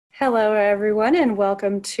Hello, everyone, and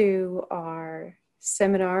welcome to our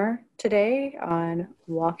seminar today on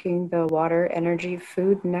Walking the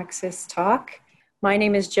Water-Energy-Food Nexus talk. My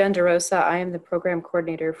name is Jen DeRosa. I am the program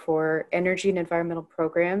coordinator for energy and environmental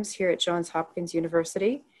programs here at Johns Hopkins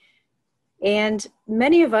University. And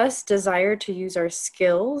many of us desire to use our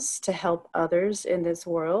skills to help others in this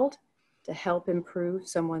world, to help improve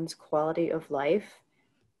someone's quality of life.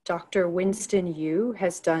 Dr. Winston Yu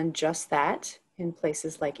has done just that in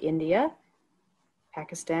places like India,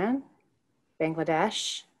 Pakistan,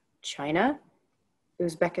 Bangladesh, China,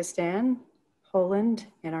 Uzbekistan, Poland,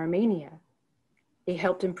 and Armenia. He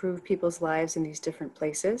helped improve people's lives in these different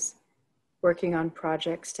places, working on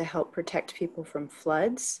projects to help protect people from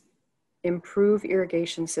floods, improve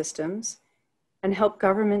irrigation systems, and help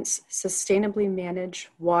governments sustainably manage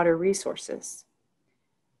water resources.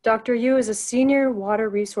 Dr. Yu is a senior water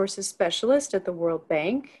resources specialist at the World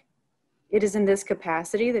Bank. It is in this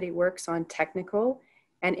capacity that he works on technical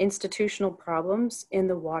and institutional problems in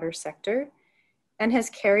the water sector and has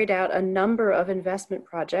carried out a number of investment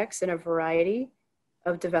projects in a variety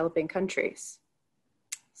of developing countries.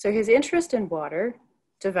 So his interest in water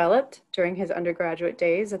developed during his undergraduate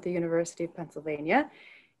days at the University of Pennsylvania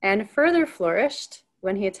and further flourished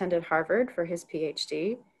when he attended Harvard for his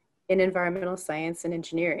PhD in environmental science and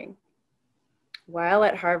engineering. While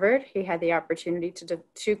at Harvard, he had the opportunity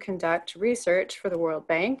to conduct research for the World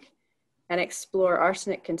Bank and explore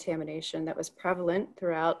arsenic contamination that was prevalent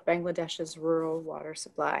throughout Bangladesh's rural water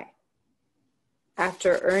supply.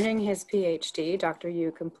 After earning his PhD, Dr.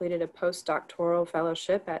 Yu completed a postdoctoral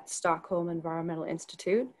fellowship at Stockholm Environmental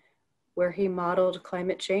Institute, where he modeled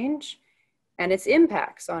climate change and its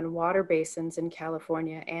impacts on water basins in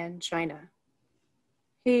California and China.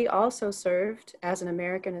 He also served as an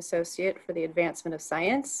American Associate for the Advancement of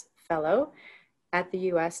Science Fellow at the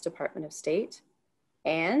U.S. Department of State,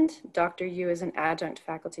 and Dr. Yu is an adjunct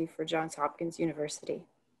faculty for Johns Hopkins University.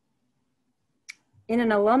 In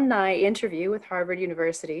an alumni interview with Harvard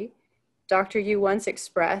University, Dr. Yu once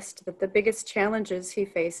expressed that the biggest challenges he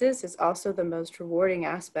faces is also the most rewarding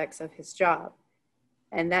aspects of his job,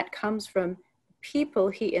 and that comes from people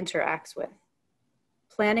he interacts with.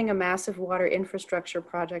 Planning a massive water infrastructure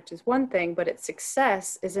project is one thing, but its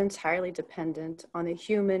success is entirely dependent on the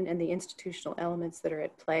human and the institutional elements that are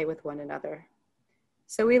at play with one another.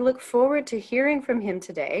 So we look forward to hearing from him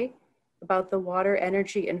today about the water,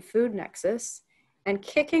 energy, and food nexus and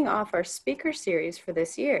kicking off our speaker series for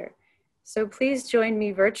this year. So please join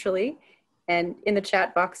me virtually and in the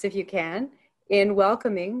chat box if you can in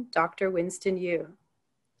welcoming Dr. Winston Yu.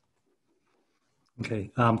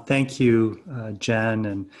 Okay, thank you, Jen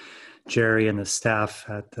and Jerry and the staff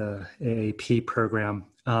at the AAP program.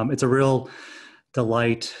 It's a real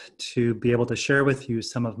delight to be able to share with you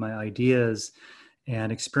some of my ideas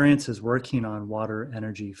and experiences working on water,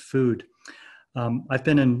 energy, food. I've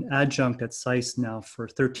been an adjunct at SAIS now for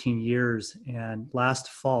 13 years, and last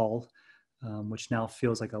fall, which now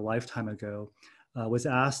feels like a lifetime ago, was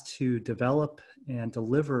asked to develop and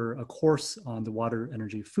deliver a course on the water,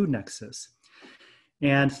 energy, food nexus.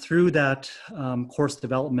 And through that course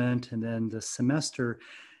development and then the semester,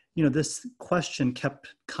 this question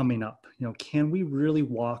kept coming up. Can we really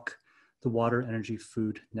walk the water, energy,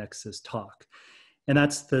 food nexus talk? And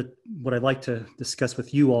that's what I'd like to discuss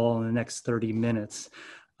with you all in the next 30 minutes.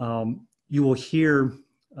 You will hear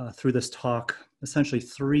through this talk essentially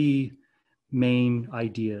three main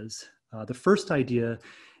ideas. The first idea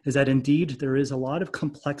is that indeed there is a lot of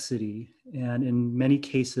complexity and in many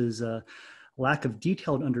cases, lack of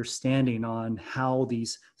detailed understanding on how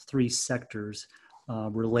these three sectors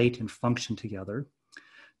relate and function together.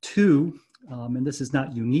 Two, and this is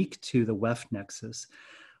not unique to the WEF nexus,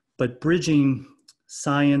 but bridging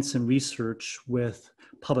science and research with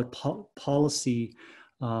public policy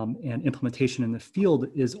and implementation in the field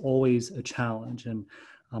is always a challenge. And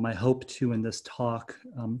I hope to, in this talk,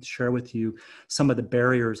 share with you some of the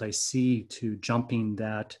barriers I see to jumping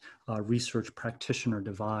that research practitioner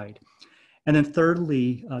divide. And then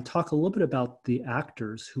thirdly, talk a little bit about the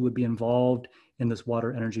actors who would be involved in this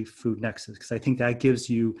water, energy, food nexus, because I think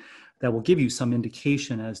that will give you some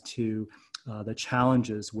indication as to the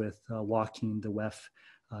challenges with walking the WEF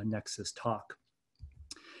nexus talk.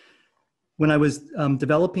 When I was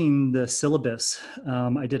developing the syllabus,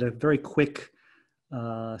 I did a very quick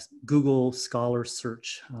Google Scholar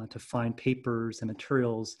search to find papers and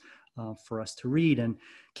materials for us to read, and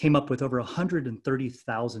came up with over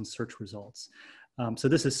 130,000 search results. So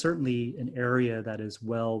this is certainly an area that is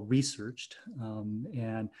well researched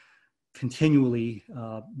and continually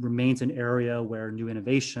remains an area where new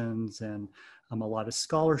innovations and a lot of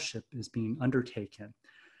scholarship is being undertaken.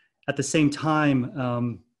 At the same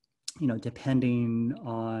time, depending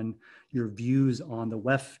on your views on the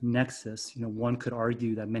WEF nexus, one could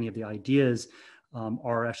argue that many of the ideas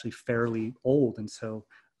are actually fairly old. And so,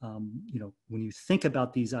 when you think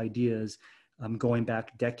about these ideas going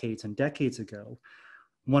back decades and decades ago,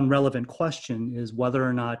 one relevant question is whether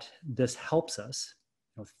or not this helps us,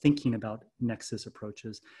 thinking about nexus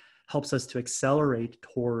approaches, helps us to accelerate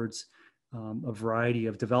towards a variety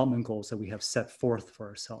of development goals that we have set forth for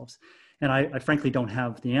ourselves. And I frankly don't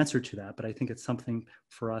have the answer to that, but I think it's something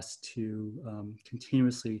for us to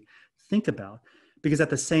continuously think about, because at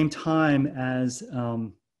the same time as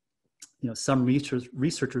some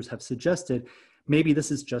researchers have suggested, maybe this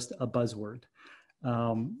is just a buzzword.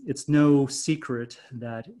 It's no secret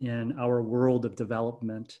that in our world of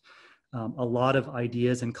development, a lot of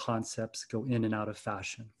ideas and concepts go in and out of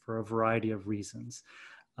fashion for a variety of reasons.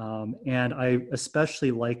 And I especially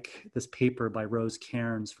like this paper by Rose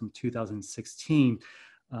Cairns from 2016,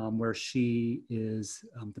 where she is,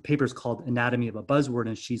 the paper is called Anatomy of a Buzzword,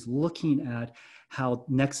 and she's looking at how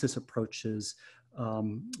nexus approaches,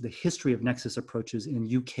 the history of nexus approaches in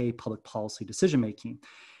UK public policy decision-making.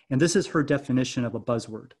 And this is her definition of a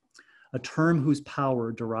buzzword: a term whose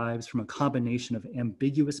power derives from a combination of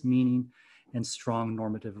ambiguous meaning and strong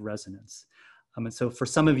normative resonance. And so for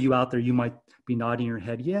some of you out there, you might be nodding your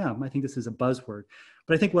head, yeah, I think this is a buzzword.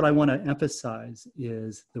 But I think what I want to emphasize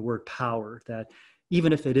is the word power, that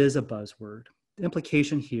even if it is a buzzword, the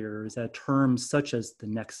implication here is that terms such as the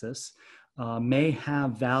nexus may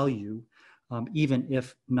have value, even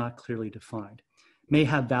if not clearly defined, may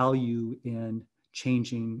have value in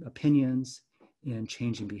changing opinions, in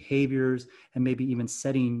changing behaviors, and maybe even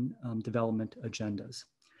setting development agendas.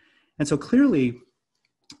 And so clearly,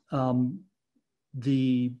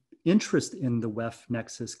 the interest in the WEF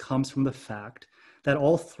nexus comes from the fact that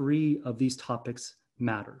all three of these topics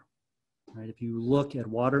matter. Right? If you look at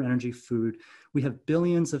water, energy, food, we have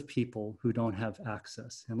billions of people who don't have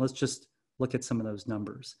access. And let's just look at some of those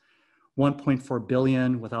numbers. 1.4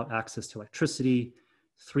 billion without access to electricity,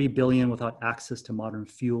 3 billion without access to modern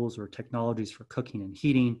fuels or technologies for cooking and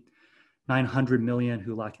heating, 900 million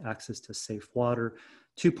who lack access to safe water,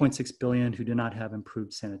 2.6 billion who do not have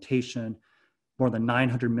improved sanitation, more than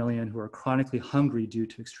 900 million who are chronically hungry due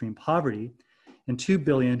to extreme poverty, and 2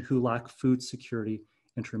 billion who lack food security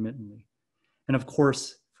intermittently. And of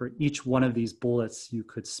course, for each one of these bullets, you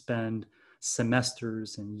could spend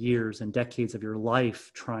semesters and years and decades of your life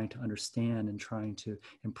trying to understand and trying to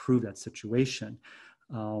improve that situation.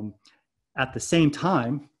 At the same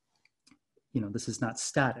time, this is not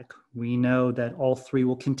static. We know that all three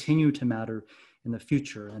will continue to matter in the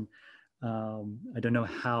future. And I don't know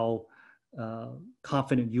how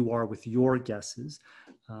confident you are with your guesses,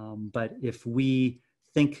 but if we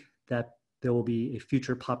think that there will be a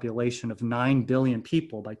future population of 9 billion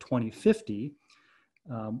people by 2050,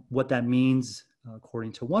 what that means,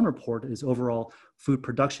 according to one report, is overall food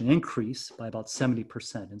production increase by about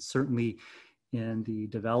 70%, and certainly in the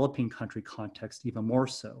developing country context, even more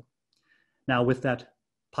so. Now, with that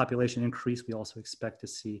population increase, we also expect to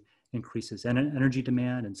see increases in energy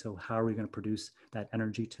demand, and so how are we going to produce that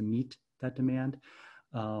energy to meet that demand?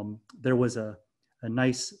 There was a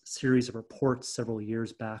nice series of reports several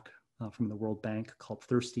years back from the World Bank called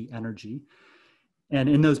Thirsty Energy. And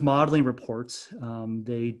in those modeling reports,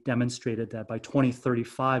 they demonstrated that by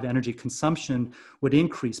 2035, energy consumption would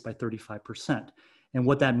increase by 35%. And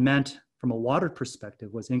what that meant from a water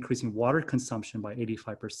perspective was increasing water consumption by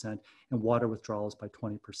 85% and water withdrawals by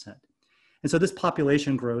 20%. And so this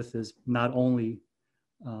population growth is not only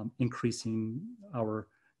increasing our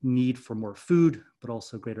need for more food, but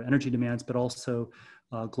also greater energy demands, but also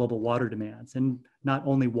global water demands. And not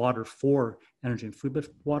only water for energy and food, but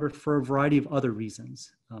water for a variety of other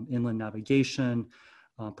reasons, inland navigation,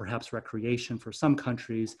 perhaps recreation for some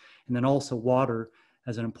countries, and then also water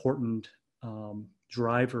as an important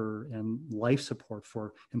driver and life support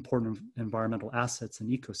for important environmental assets and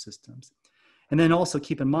ecosystems. And then also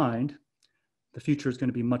keep in mind, the future is going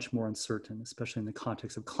to be much more uncertain, especially in the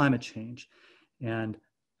context of climate change. And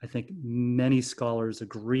I think many scholars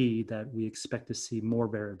agree that we expect to see more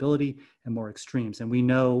variability and more extremes. And we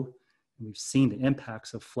know, and we've seen the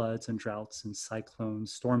impacts of floods and droughts and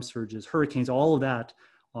cyclones, storm surges, hurricanes, all of that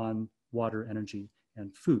on water, energy,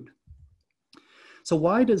 and food. So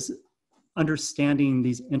why does understanding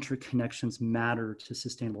these interconnections matter to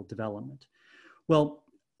sustainable development? Well,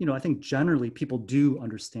 I think generally people do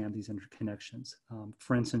understand these interconnections.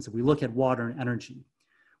 For instance, if we look at water and energy,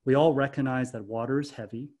 we all recognize that water is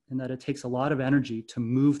heavy and that it takes a lot of energy to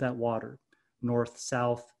move that water north,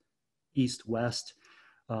 south, east, west,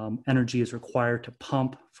 energy is required to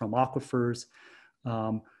pump from aquifers.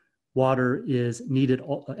 Water is needed,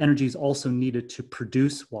 energy is also needed to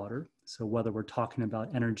produce water. So whether we're talking about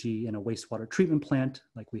energy in a wastewater treatment plant,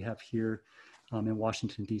 like we have here in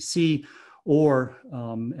Washington, D.C., or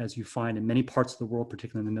as you find in many parts of the world,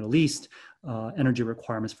 particularly in the Middle East, energy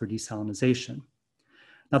requirements for desalination.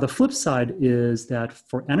 Now, the flip side is that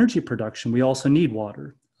for energy production, we also need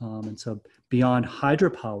water. And so beyond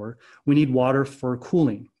hydropower, we need water for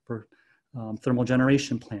cooling, for thermal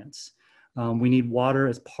generation plants. We need water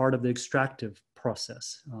as part of the extractive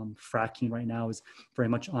process. Fracking right now is very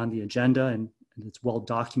much on the agenda, and it's well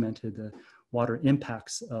documented, the water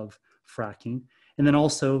impacts of fracking. And then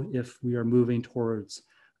also, if we are moving towards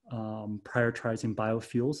prioritizing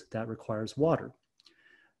biofuels, that requires water.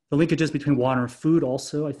 The linkages between water and food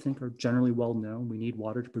also, I think, are generally well known. We need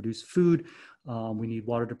water to produce food. We need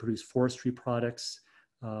water to produce forestry products.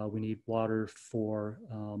 We need water for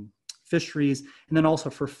fisheries, and then also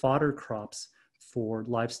for fodder crops for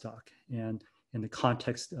livestock. And in the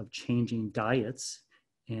context of changing diets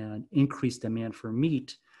and increased demand for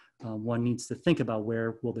meat, one needs to think about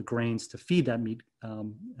where will the grains to feed that meat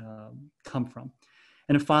come from.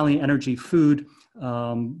 And then finally, energy, food.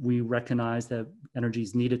 We recognize that energy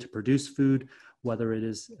is needed to produce food, whether it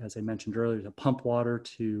is, as I mentioned earlier, to pump water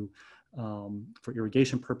to for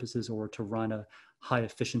irrigation purposes or to run a high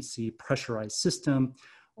efficiency pressurized system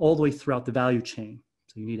all the way throughout the value chain.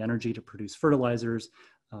 So you need energy to produce fertilizers,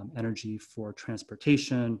 energy for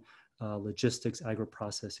transportation, logistics,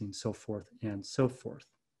 agro-processing, so forth and so forth.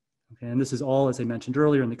 Okay, and this is all, as I mentioned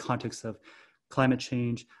earlier, in the context of climate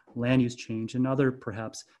change, land use change, and other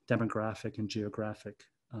perhaps demographic and geographic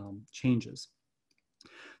changes.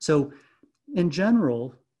 So in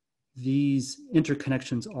general, these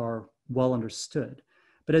interconnections are well understood.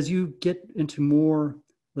 But as you get into more,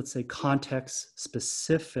 let's say,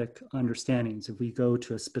 context-specific understandings, if we go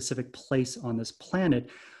to a specific place on this planet,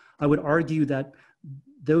 I would argue that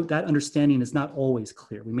though that understanding is not always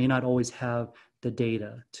clear, we may not always have the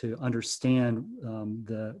data to understand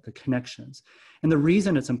the connections. And the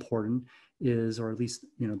reason it's important is, or at least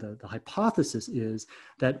the hypothesis is,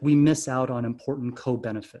 that we miss out on important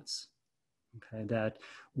co-benefits, okay? That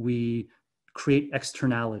we create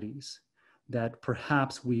externalities, that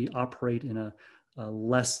perhaps we operate in a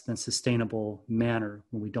less than sustainable manner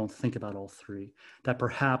when we don't think about all three, that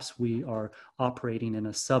perhaps we are operating in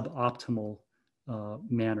a suboptimal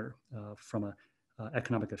manner from a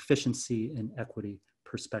economic efficiency and equity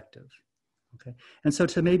perspective. Okay, and so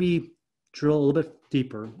to maybe drill a little bit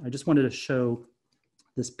deeper, I just wanted to show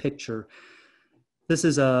this picture. This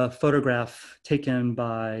is a photograph taken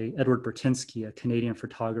by Edward Bertinsky, a Canadian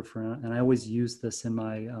photographer, and I always use this in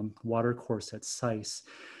my water course at SAIS.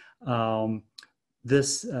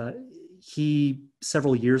 He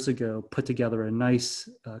several years ago put together a nice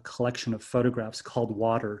collection of photographs called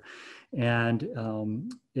Water, and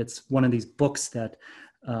it's one of these books that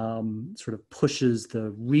sort of pushes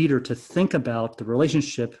the reader to think about the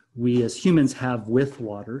relationship we as humans have with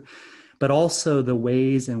water, but also the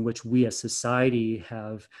ways in which we as society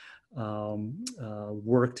have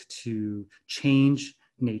worked to change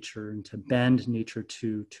nature and to bend nature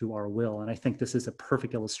to our will. And I think this is a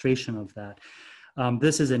perfect illustration of that.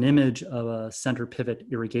 This is an image of a center pivot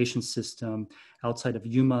irrigation system outside of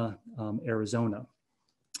Yuma, Arizona.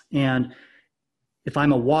 And if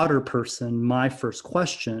I'm a water person, my first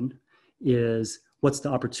question is, what's the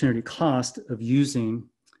opportunity cost of using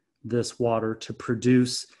this water to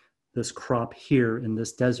produce this crop here in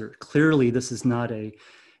this desert? Clearly, this is not an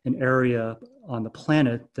area on the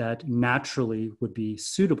planet that naturally would be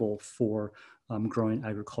suitable for growing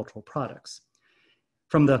agricultural products.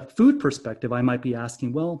 From the food perspective, I might be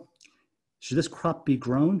asking, well, should this crop be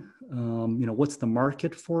grown? What's the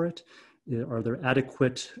market for it? Are there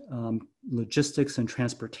adequate logistics and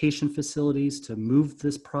transportation facilities to move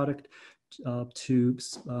this product to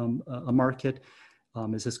a market?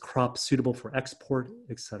 Is this crop suitable for export,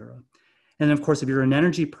 et cetera? And then, of course, if you're an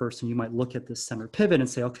energy person, you might look at this center pivot and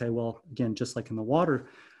say, okay, well, again, just like in the water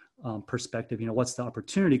perspective, what's the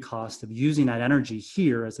opportunity cost of using that energy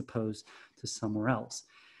here as opposed to somewhere else?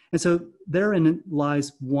 And so therein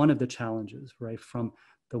lies one of the challenges, right? From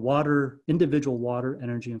the individual water,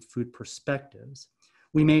 energy, and food perspectives,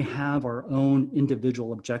 we may have our own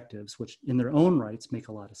individual objectives, which in their own rights make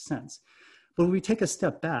a lot of sense. But when we take a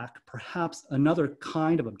step back, perhaps another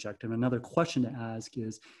kind of objective, another question to ask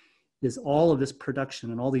is all of this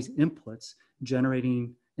production and all these inputs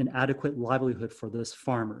generating an adequate livelihood for this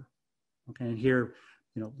farmer? Okay, and here,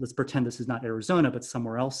 let's pretend this is not Arizona, but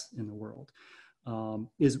somewhere else in the world.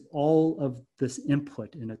 Is all of this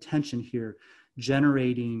input and attention here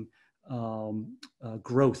generating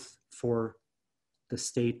growth for the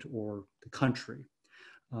state or the country?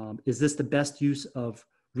 Is this the best use of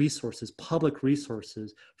resources, public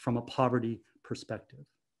resources, from a poverty perspective?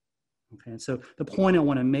 Okay, and so the point I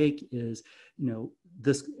want to make is,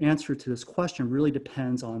 this answer to this question really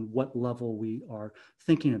depends on what level we are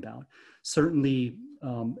thinking about. Certainly,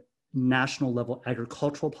 national level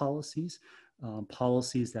agricultural policies,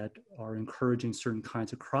 policies that are encouraging certain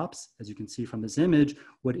kinds of crops, as you can see from this image,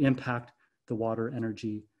 would impact the water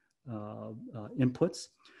energy inputs.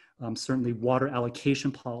 Certainly water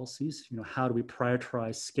allocation policies, how do we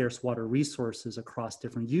prioritize scarce water resources across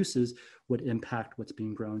different uses, would impact what's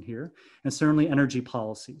being grown here. And certainly energy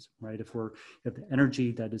policies, right? If the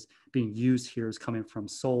energy that is being used here is coming from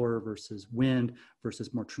solar versus wind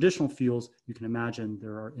versus more traditional fuels, you can imagine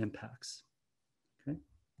there are impacts. Okay.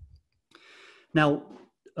 Now,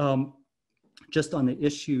 just on the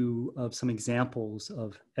issue of some examples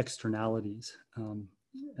of externalities,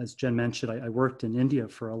 as Jen mentioned, I worked in India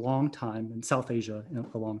for a long time, in South Asia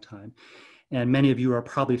a long time. And many of you are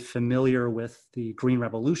probably familiar with the Green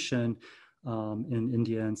Revolution in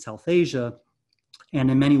India and South Asia,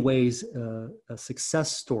 and in many ways a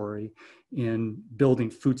success story in building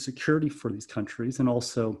food security for these countries and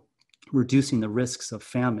also reducing the risks of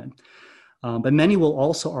famine. But many will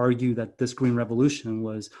also argue that this Green Revolution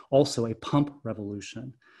was also a pump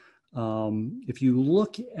revolution. If you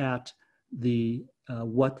look at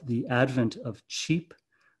what the advent of cheap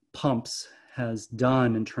pumps has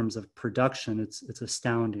done in terms of production, it's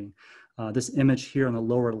astounding. This image here on the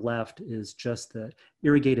lower left is just the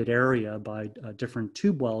irrigated area by different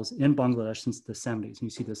tube wells in Bangladesh since the 70s. And you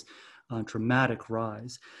see this dramatic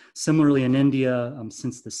rise. Similarly, in India,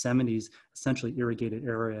 since the 70s, essentially irrigated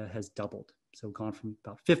area has doubled. So gone from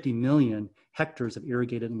about 50 million hectares of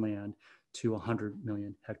irrigated land to 100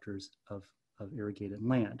 million hectares of irrigated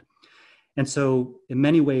land. And so in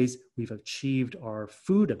many ways, we've achieved our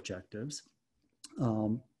food objectives.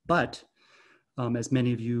 But as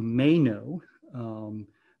many of you may know,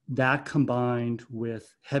 that combined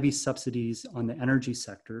with heavy subsidies on the energy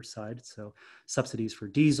sector side, so subsidies for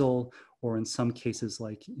diesel, or in some cases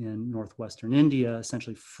like in northwestern India,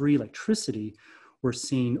 essentially free electricity, we're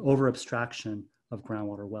seeing over abstraction of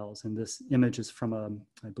groundwater wells. And this image is from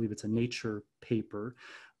I believe it's a Nature paper,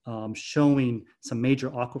 showing some major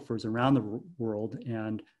aquifers around the world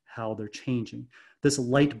and how they're changing. This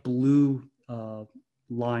light blue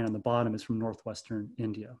line on the bottom is from northwestern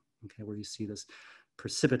India, okay, where you see this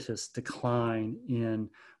precipitous decline in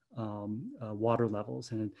water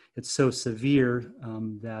levels. And it's so severe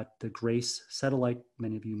that the GRACE satellite,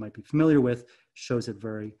 many of you might be familiar with, shows it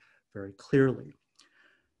very, very clearly.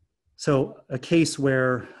 So a case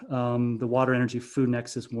where the water energy food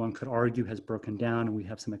nexus, one could argue, has broken down and we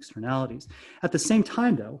have some externalities. At the same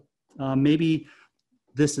time though, maybe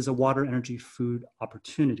this is a water energy food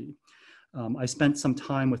opportunity. I spent some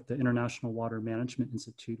time with the International Water Management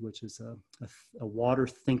Institute, which is a water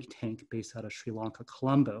think tank based out of Sri Lanka,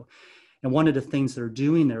 Colombo. And one of the things they're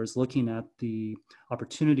doing there is looking at the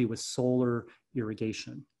opportunity with solar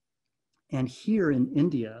irrigation. And here in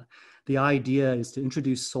India, the idea is to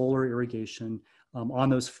introduce solar irrigation on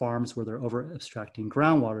those farms where they're over abstracting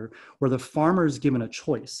groundwater, where the farmer is given a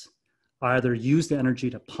choice, either use the energy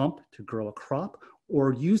to pump to grow a crop,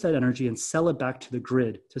 or use that energy and sell it back to the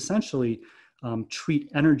grid to essentially treat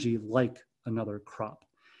energy like another crop.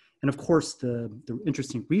 And of course, the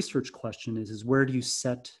interesting research question is where do you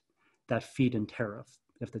set that feed-in tariff?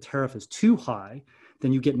 If the tariff is too high,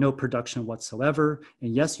 then you get no production whatsoever.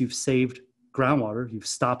 And yes, you've saved groundwater, you've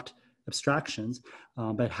stopped abstractions,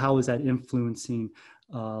 but how is that influencing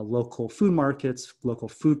local food markets, local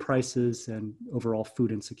food prices, and overall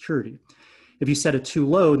food insecurity? If you set it too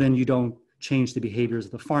low, then you don't change the behaviors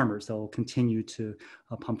of the farmers. They'll continue to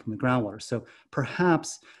pump from the groundwater. So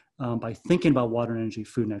perhaps by thinking about water energy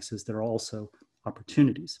food nexus, there are also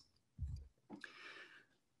opportunities.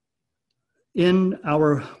 In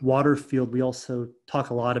our water field, we also talk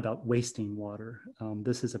a lot about wasting water.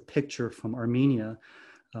 This is a picture from Armenia,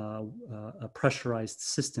 a pressurized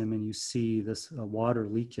system, and you see this water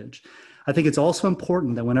leakage. I think it's also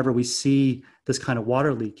important that whenever we see this kind of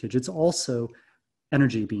water leakage, it's also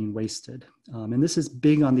energy being wasted. And this is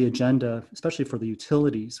big on the agenda, especially for the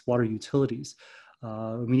utilities, water utilities.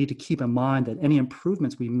 We need to keep in mind that any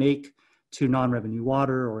improvements we make to non-revenue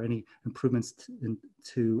water or any improvements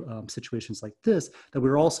to situations like this, that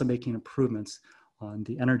we're also making improvements on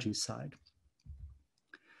the energy side.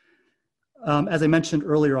 As I mentioned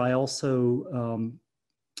earlier, I also,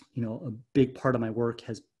 a big part of my work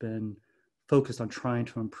has been focused on trying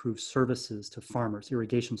to improve services to farmers,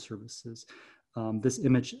 irrigation services. This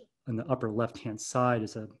image on the upper left-hand side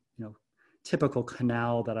is a typical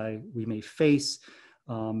canal that we may face,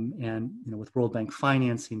 and with World Bank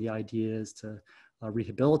financing, the idea is to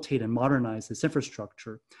rehabilitate and modernize this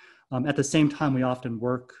infrastructure. At the same time, we often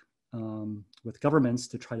work with governments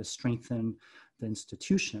to try to strengthen the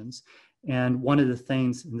institutions. And one of the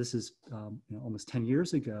things, and this is almost 10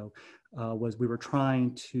 years ago, was we were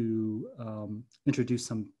trying to introduce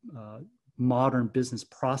some modern business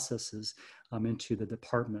processes into the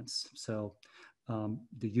departments. So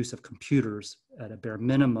the use of computers at a bare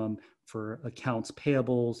minimum for accounts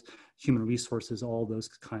payables, human resources, all those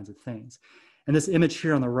kinds of things. And this image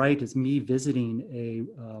here on the right is me visiting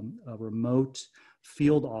a remote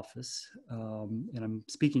field office. And I'm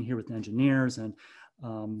speaking here with engineers, and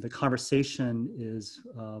the conversation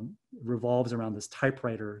revolves around this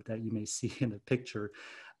typewriter that you may see in the picture.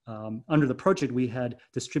 Under the project, we had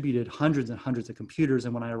distributed hundreds and hundreds of computers.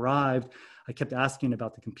 And when I arrived, I kept asking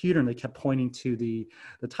about the computer, and they kept pointing to the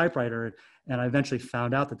typewriter. And I eventually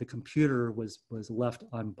found out that the computer was left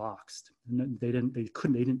unboxed.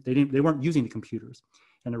 They weren't using the computers.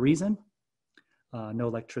 And the reason? No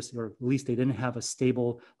electricity, or at least they didn't have a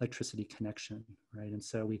stable electricity connection, right? And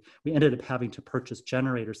so we ended up having to purchase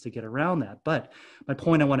generators to get around that. But my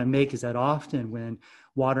point I want to make is that often when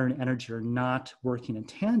water and energy are not working in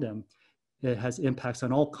tandem, it has impacts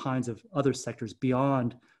on all kinds of other sectors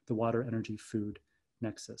beyond the water, energy, food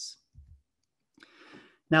nexus.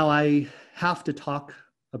 Now, I have to talk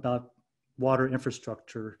about water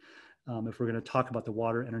infrastructure if we're going to talk about the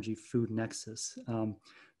water, energy, food nexus.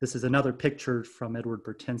 This is another picture from Edward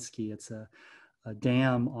Bertinsky. It's a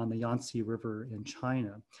dam on the Yangtze River in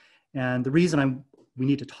China. And the reason we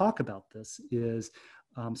need to talk about this is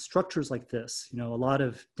structures like this. A lot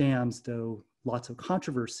of dams, though lots of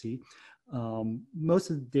controversy, most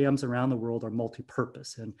of the dams around the world are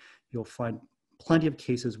multi-purpose. And you'll find plenty of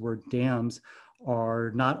cases where dams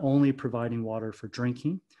are not only providing water for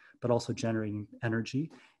drinking, but also generating energy,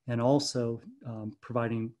 and also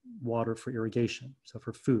providing water for irrigation, so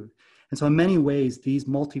for food. And so in many ways, these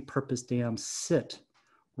multi-purpose dams sit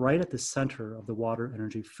right at the center of the water,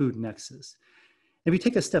 energy, food nexus. If you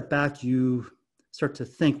take a step back, you start to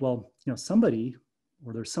think, well, somebody,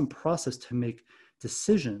 or there's some process to make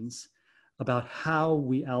decisions about how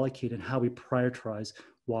we allocate and how we prioritize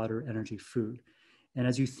water, energy, food. And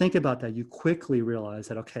as you think about that, you quickly realize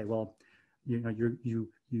that, okay, well,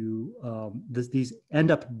 these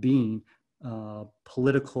end up being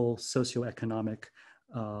political, socioeconomic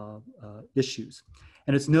issues.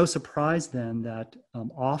 And it's no surprise then that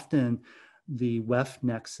often the WEF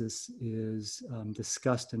nexus is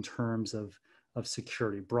discussed in terms of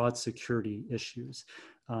security, broad security issues.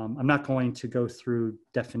 I'm not going to go through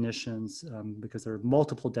definitions because there are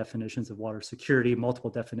multiple definitions of water security, multiple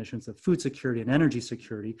definitions of food security and energy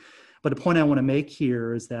security. But the point I want to make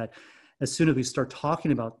here is that as soon as we start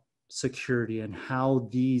talking about security and how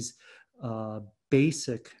these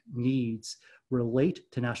basic needs relate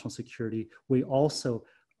to national security, we also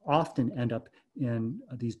often end up in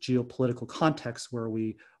these geopolitical contexts where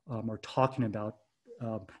we are talking about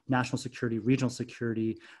national security, regional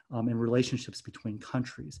security, and relationships between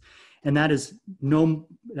countries. And that is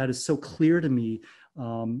so clear to me,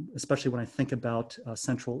 especially when I think about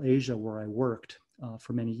Central Asia, where I worked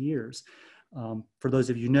for many years. For those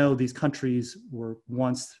of you who know, these countries were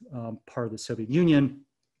once part of the Soviet Union.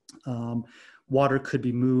 Water could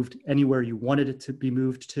be moved anywhere you wanted it to be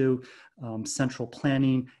moved to. Central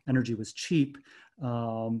planning, energy was cheap.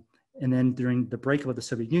 And then during the breakup of the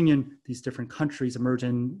Soviet Union, these different countries emerged,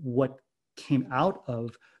 and what came out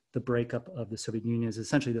of the breakup of the Soviet Union is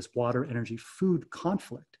essentially this water, energy, food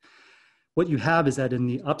conflict. What you have is that in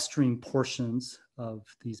the upstream portions of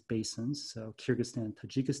these basins, so Kyrgyzstan,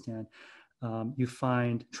 Tajikistan, you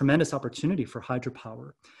find tremendous opportunity for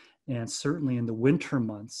hydropower. And certainly in the winter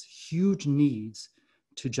months, huge needs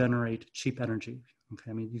to generate cheap energy.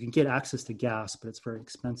 Okay, I mean, you can get access to gas, but it's very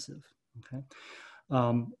expensive. Okay,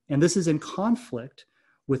 and this is in conflict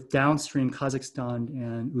with downstream Kazakhstan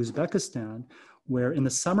and Uzbekistan, where in the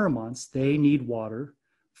summer months, they need water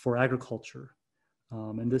for agriculture.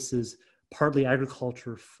 And this is partly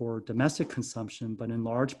agriculture for domestic consumption, but in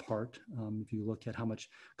large part, if you look at how much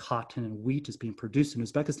cotton and wheat is being produced in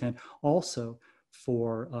Uzbekistan, also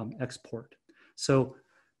for export. So,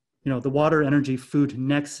 the water, energy, food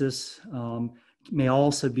nexus may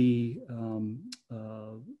also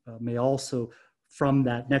from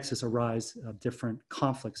that nexus arise different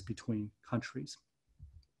conflicts between countries.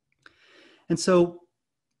 And so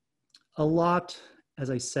a lot, as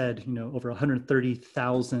I said, over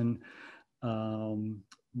 130,000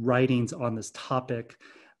 writings on this topic.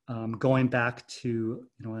 going back to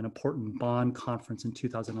an important Bonn conference in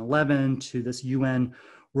 2011 to this UN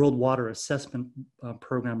World Water Assessment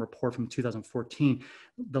Program report from 2014,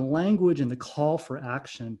 the language and the call for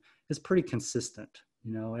action is pretty consistent.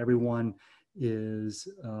 Everyone is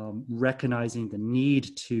recognizing the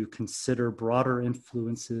need to consider broader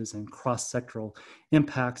influences and cross-sectoral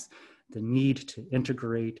impacts, the need to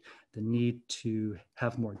integrate, the need to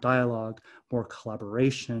have more dialogue, more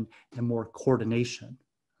collaboration, and more coordination.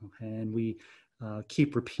 Okay, and we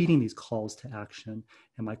keep repeating these calls to action.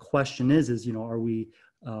 And my question is are we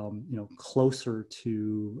closer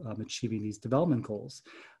to achieving these development goals?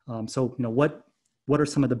 So what are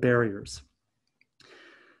some of the barriers?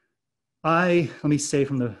 Let me say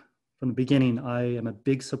from the beginning, I am a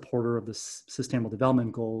big supporter of the Sustainable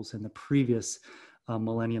Development Goals and the previous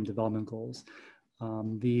Millennium Development Goals.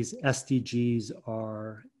 These SDGs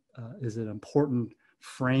is an important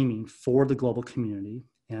framing for the global community,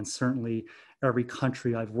 and certainly every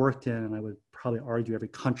country I've worked in, and I would probably argue every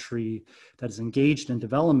country that is engaged in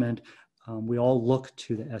development, we all look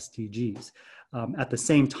to the SDGs. At the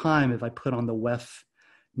same time, if I put on the WEF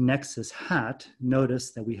Nexus hat,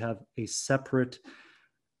 notice that we have a separate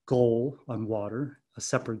goal on water, a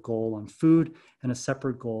separate goal on food, and a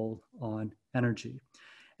separate goal on energy.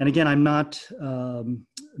 And again, I'm not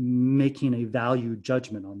making a value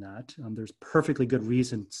judgment on that. There's perfectly good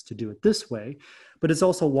reasons to do it this way, but it's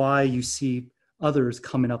also why you see others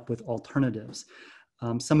coming up with alternatives.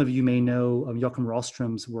 Some of you may know Joachim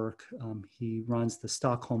Roström's work. He runs the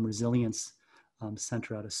Stockholm Resilience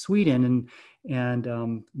Center out of Sweden.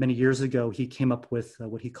 And many years ago, he came up with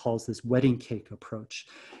what he calls this wedding cake approach.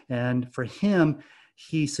 And for him,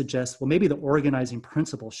 he suggests, well, maybe the organizing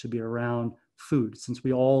principle should be around food, since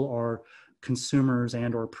we all are consumers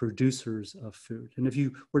and or producers of food. And if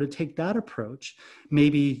you were to take that approach,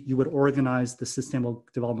 maybe you would organize the Sustainable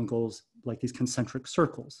Development Goals like these concentric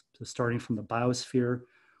circles. So starting from the biosphere,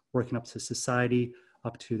 working up to society,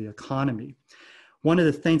 up to the economy. One of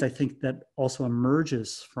the things I think that also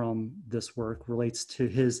emerges from this work relates to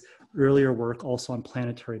his earlier work also on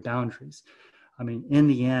planetary boundaries. I mean, in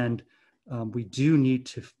the end, we do need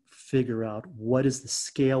to figure out what is the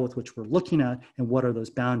scale with which we're looking at and what are those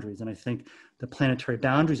boundaries. And I think the planetary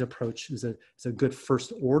boundaries approach is a good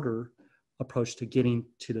first order approach to getting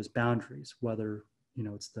to those boundaries, whether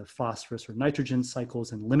it's the phosphorus or nitrogen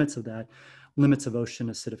cycles and limits of that, limits of ocean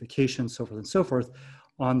acidification, so forth and so forth.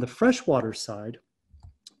 On the freshwater side,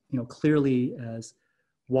 clearly as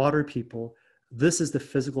water people, this is the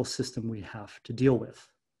physical system we have to deal with.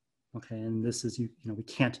 Okay, and this is, we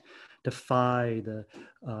can't defy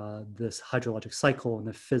this hydrologic cycle and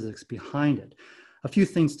the physics behind it. A few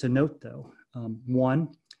things to note though. One,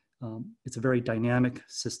 it's a very dynamic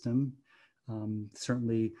system.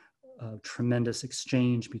 Certainly tremendous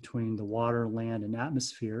exchange between the water, land, and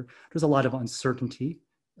atmosphere. There's a lot of uncertainty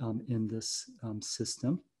in this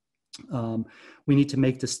system. We need to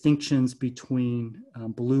make distinctions between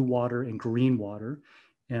blue water and green water.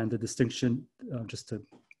 And the distinction, just to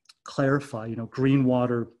clarify, green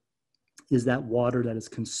water is that water that is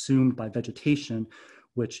consumed by vegetation,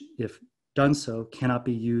 which if done so, cannot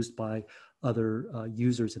be used by other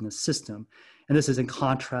users in the system. And this is in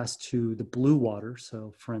contrast to the blue water.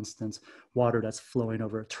 So for instance, water that's flowing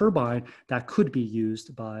over a turbine that could be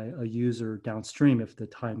used by a user downstream if the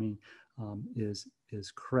timing is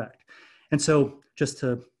correct. And so just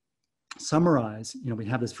to summarize, we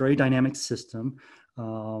have this very dynamic system.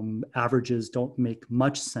 Averages don't make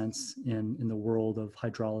much sense in the world of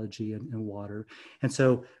hydrology and water. And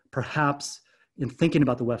so perhaps in thinking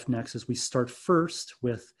about the WEF Nexus, we start first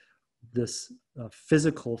with this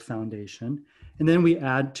physical foundation, and then we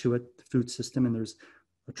add to it the food system, and there's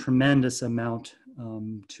a tremendous amount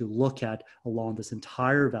to look at along this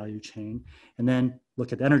entire value chain, and then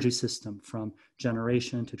look at the energy system from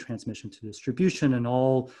generation to transmission to distribution and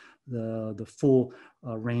all the full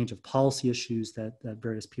range of policy issues that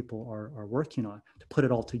various people are working on to put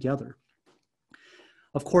it all together.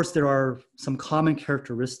 Of course, there are some common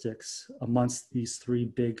characteristics amongst these three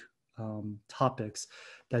big topics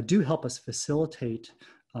that do help us facilitate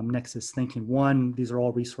Nexus thinking. One, these are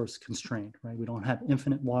all resource constrained, right? We don't have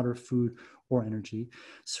infinite water, food, or energy.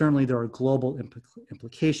 Certainly there are global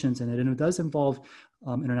implications, and it does involve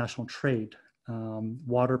international trade.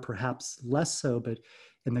 Water perhaps less so, but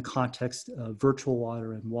in the context of virtual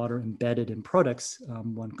water and water embedded in products,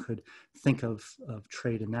 one could think of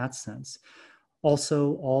trade in that sense.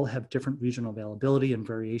 Also, all have different regional availability and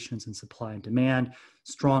variations in supply and demand,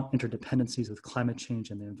 strong interdependencies with climate change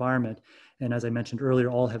and the environment. And as I mentioned earlier,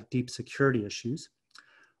 all have deep security issues.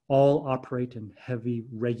 all operate in heavy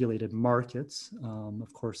regulated markets.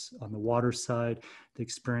 Of course, on the water side, the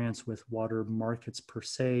experience with water markets per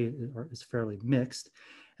se is fairly mixed.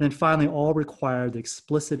 And then finally, all require the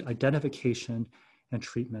explicit identification and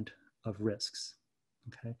treatment of risks.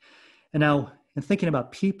 Okay. And now, in thinking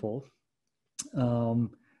about people,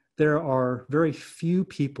 there are very few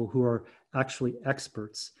people who are actually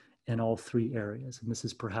experts in all three areas. And this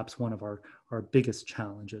is perhaps one of our biggest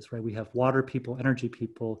challenges, right? We have water people, energy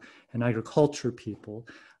people, and agriculture people,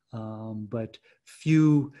 but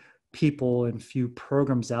few people and few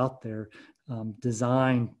programs out there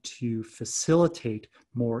designed to facilitate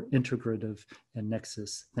more integrative and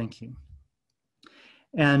nexus thinking.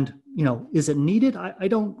 And, is it needed? I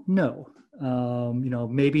don't know.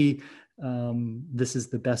 Maybe this is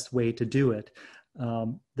the best way to do it.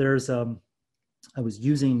 I was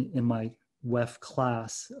using in my WEF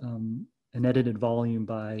class an edited volume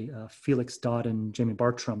by Felix Dodd and Jamie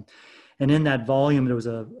Bartram. And in that volume, there was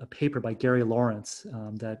a paper by Gary Lawrence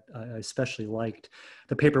that I especially liked.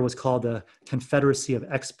 The paper was called The Confederacy of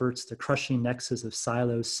Experts, the Crushing Nexus of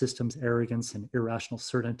Silos, Systems, Arrogance, and Irrational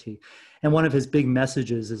Certainty. And one of his big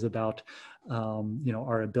messages is about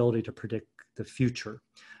our ability to predict the future.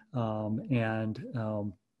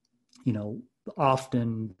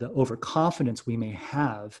 Often the overconfidence we may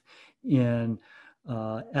have in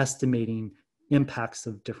estimating impacts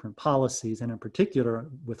of different policies, and in particular,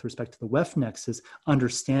 with respect to the WEF nexus,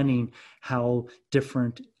 understanding how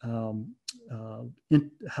different, how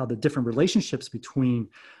the different relationships between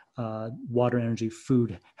water, energy,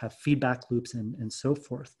 food have feedback loops and so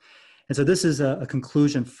forth. And so this is a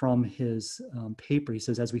conclusion from his paper. He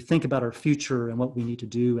says, as we think about our future and what we need to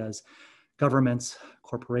do as governments,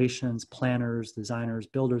 corporations, planners, designers,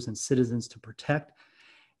 builders, and citizens to protect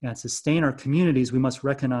and sustain our communities, we must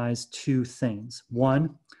recognize two things.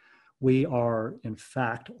 One, we are in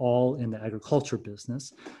fact all in the agriculture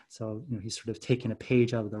business. So he's sort of taking a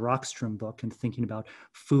page out of the Rockstrom book and thinking about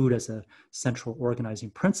food as a central organizing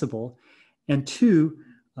principle. And two,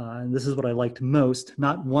 and this is what I liked most,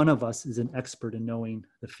 not one of us is an expert in knowing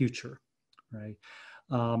the future, right?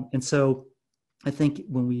 And so I think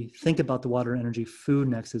when we think about the water, energy, food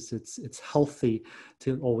nexus, it's healthy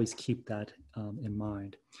to always keep that in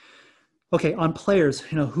mind. Okay, on players,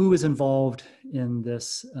 who is involved in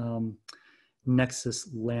this nexus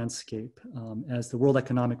landscape? As the World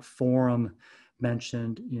Economic Forum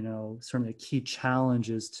mentioned, certainly a key challenge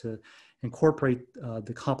is to incorporate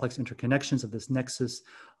the complex interconnections of this nexus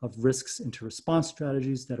of risks into response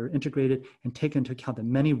strategies that are integrated and take into account the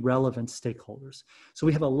many relevant stakeholders. So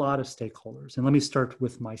we have a lot of stakeholders. And let me start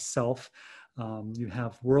with myself. You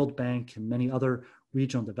have World Bank and many other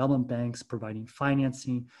regional development banks providing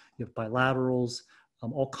financing. You have bilaterals,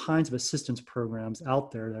 all kinds of assistance programs out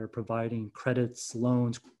there that are providing credits,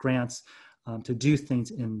 loans, grants to do things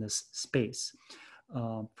in this space.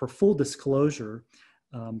 For full disclosure,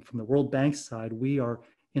 from the World Bank side, we are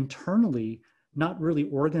internally not really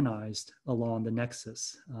organized along the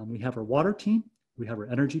nexus. We have our water team, we have our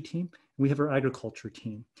energy team, we have our agriculture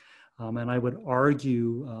team. And I would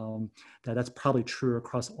argue that that's probably true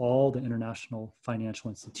across all the international financial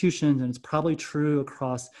institutions, and it's probably true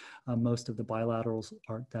across most of the bilaterals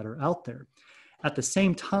that are out there. At the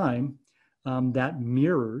same time, that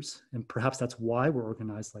mirrors, and perhaps that's why we're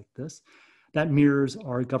organized like this, that mirrors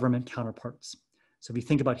our government counterparts. So if you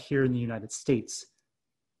think about here in the United States,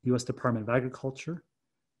 U.S. Department of Agriculture,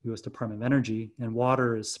 U.S. Department of Energy, and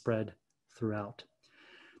water is spread throughout.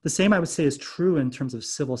 The same I would say is true in terms of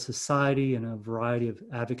civil society and a variety of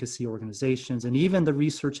advocacy organizations, and even the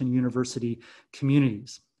research and university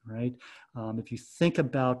communities, right? If you think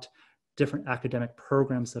about different academic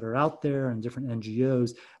programs that are out there and different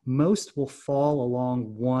NGOs, most will fall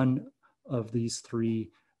along one of these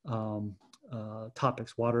three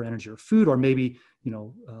topics: water, energy, or food, or maybe,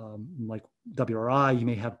 like WRI, you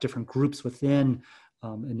may have different groups within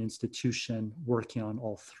an institution working on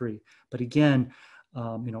all three. But again,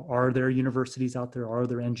 are there universities out there? Are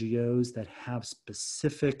there NGOs that have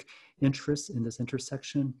specific interests in this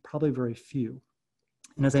intersection? Probably very few.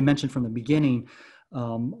 And as I mentioned from the beginning,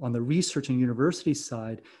 on the research and university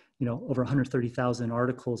side, over 130,000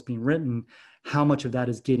 articles being written, how much of that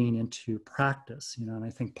is getting into practice? And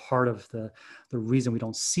I think part of the reason we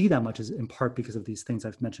don't see that much is in part because of these things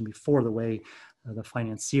I've mentioned before, the way the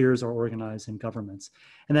financiers are organized in governments.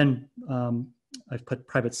 And then I've put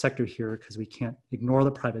private sector here because we can't ignore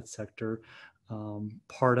the private sector.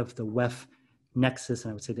 Part of the WEF nexus,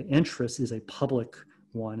 and I would say the interest, is a public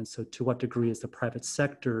one. And so to what degree is the private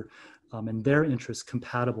sector and their interests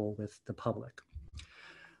compatible with the public?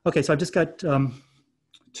 Okay, so I've just got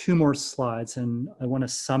two more slides, and I want to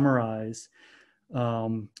summarize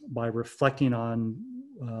by reflecting on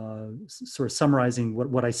sort of summarizing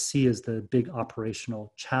what I see as the big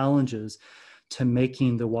operational challenges to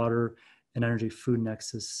making the water and energy food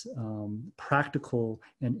nexus practical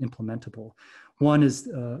and implementable. One is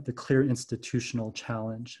the clear institutional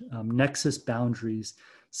challenge. Nexus boundaries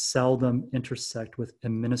seldom intersect with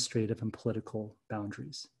administrative and political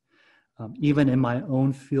boundaries. Even in my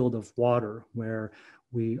own field of water, where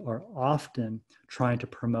we are often trying to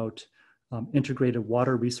promote integrated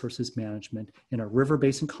water resources management in a river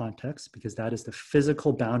basin context, because that is the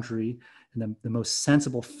physical boundary and the most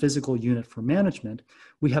sensible physical unit for management,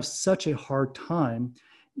 we have such a hard time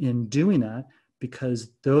in doing that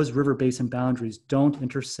because those river basin boundaries don't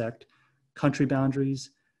intersect country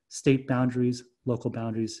boundaries, state boundaries, local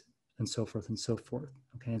boundaries, and so forth and so forth.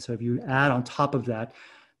 Okay, and so if you add on top of that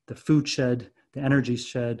the food shed, the energy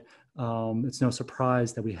shed, it's no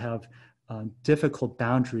surprise that we have difficult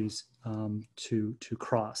boundaries to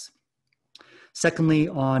cross. Secondly,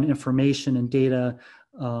 on information and data,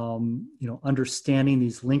 understanding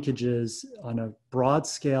these linkages on a broad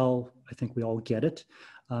scale, I think we all get it.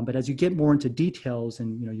 But as you get more into details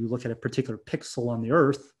and you look at a particular pixel on the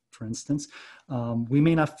Earth, for instance, we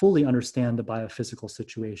may not fully understand the biophysical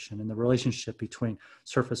situation and the relationship between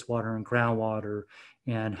surface water and groundwater,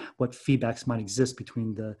 and what feedbacks might exist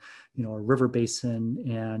between the, a river basin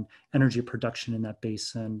and energy production in that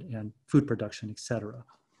basin and food production, et cetera.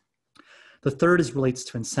 The third relates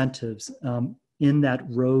to incentives. In that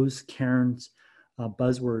Rose Cairns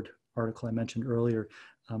buzzword article I mentioned earlier,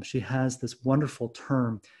 she has this wonderful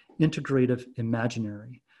term, integrative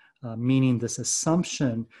imaginary, meaning this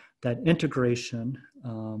assumption that integration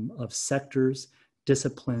of sectors,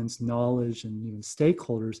 disciplines, knowledge, and even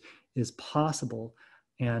stakeholders is possible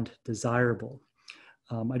and desirable.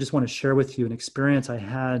 I just want to share with you an experience I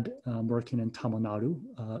had working in Tamil Nadu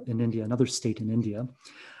in India, another state in India,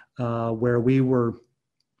 where we were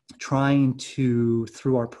trying to,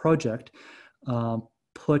 through our project,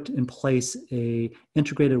 put in place a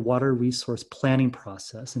integrated water resource planning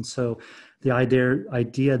process. And so the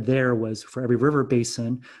idea there was for every river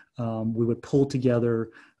basin, we would pull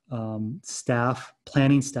together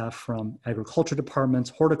planning staff from agriculture departments,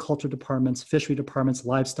 horticulture departments, fishery departments,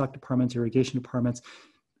 livestock departments, irrigation departments,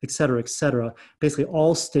 et cetera, basically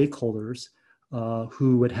all stakeholders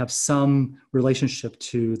who would have some relationship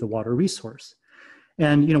to the water resource.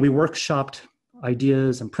 And, we workshopped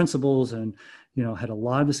ideas and principles and, had a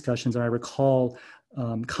lot of discussions. And I recall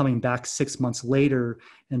coming back 6 months later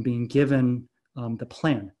and being given the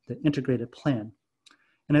plan, the integrated plan.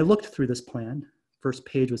 And I looked through this plan. First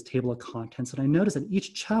page was table of contents. And I noticed that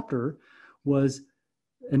each chapter was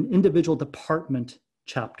an individual department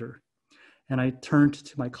chapter. And I turned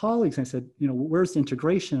to my colleagues and I said, where's the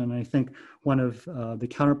integration? And I think one of the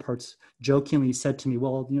counterparts jokingly said to me,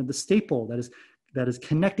 well, the staple that is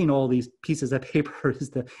connecting all these pieces of paper is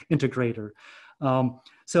the integrator.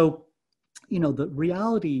 So, the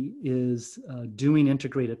reality is doing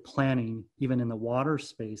integrated planning, even in the water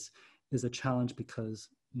space, is a challenge because,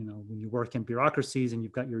 when you work in bureaucracies and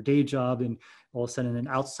you've got your day job and all of a sudden an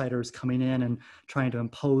outsider is coming in and trying to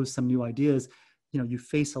impose some new ideas, you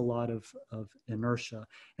face a lot of inertia.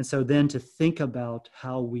 And so then to think about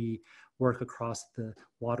how we work across the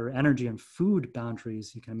water, energy, and food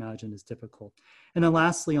boundaries, you can imagine, is difficult. And then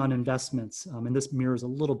lastly, on investments, and this mirrors a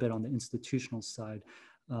little bit on the institutional side,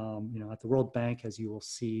 at the World Bank, as you will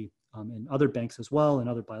see in other banks as well, and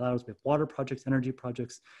other bilaterals, we have water projects, energy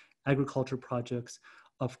projects, agriculture projects.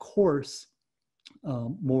 Of course,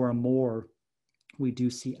 more and more, we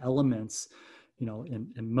do see elements,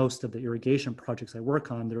 in most of the irrigation projects I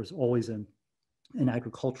work on, there's always an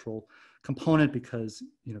agricultural component because,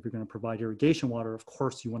 if you're going to provide irrigation water, of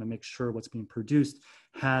course, you want to make sure what's being produced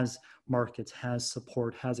has markets, has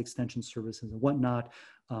support, has extension services and whatnot.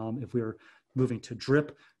 If we're moving to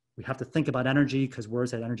drip, we have to think about energy because where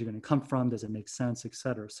is that energy going to come from? Does it make sense, et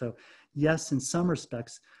cetera? So yes, in some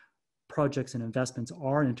respects, projects and investments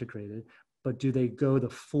are integrated, but do they go the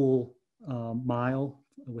full mile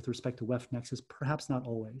with respect to WEF Nexus? Perhaps not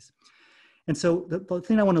always. And so the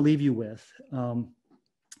thing I want to leave you with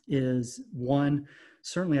is one,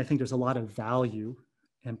 certainly I think there's a lot of value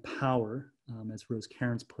and power, as Rose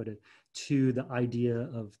Cairns put it, to the idea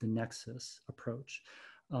of the Nexus approach.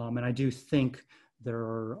 And I do think there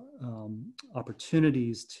are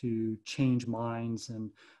opportunities to change minds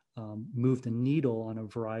and move the needle on a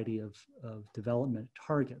variety of development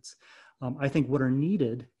targets. I think what are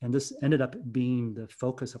needed, and this ended up being the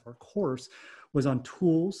focus of our course, was on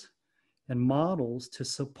tools and models to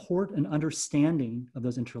support an understanding of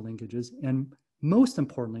those interlinkages and most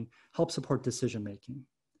importantly, help support decision making.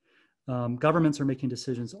 Governments are making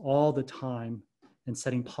decisions all the time and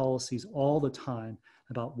setting policies all the time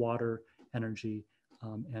about water, energy,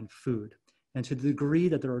 and food. And to the degree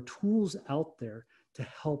that there are tools out there to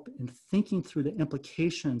help in thinking through the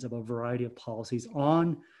implications of a variety of policies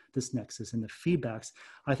on this nexus and the feedbacks,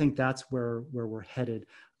 I think that's where we're headed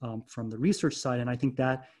from the research side. And I think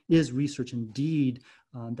that is research indeed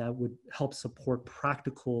that would help support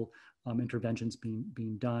practical interventions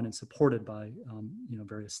being done and supported by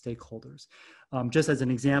various stakeholders. Just as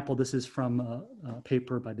an example, this is from a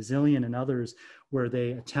paper by Bazillion and others where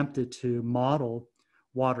they attempted to model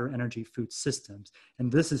water, energy, food systems.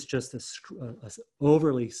 And this is just a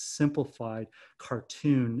overly simplified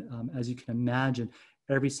cartoon. As you can imagine,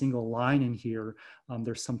 every single line in here,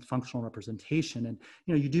 there's some functional representation. And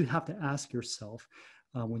you do have to ask yourself,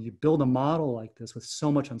 when you build a model like this with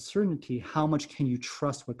so much uncertainty, how much can you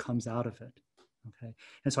trust what comes out of it? Okay,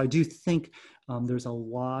 and so I do think there's a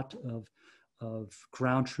lot of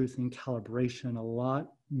ground truthing, calibration, a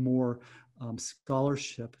lot more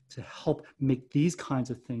scholarship to help make these kinds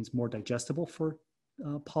of things more digestible for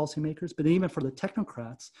policymakers, but even for the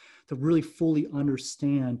technocrats to really fully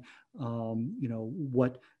understand,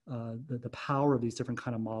 what the power of these different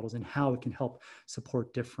kind of models and how it can help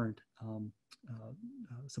support different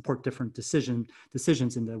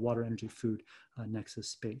decisions in the water, energy, food nexus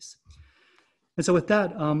space. And so with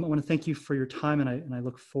that, I want to thank you for your time, and I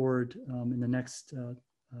look forward in the next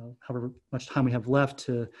however much time we have left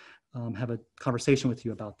to have a conversation with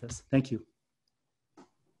you about this. Thank you.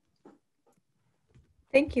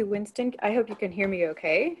 Thank you, Winston. I hope you can hear me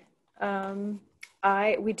okay.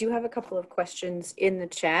 We do have a couple of questions in the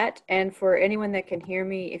chat, and for anyone that can hear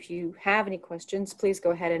me, if you have any questions, please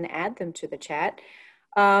go ahead and add them to the chat.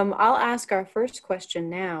 I'll ask our first question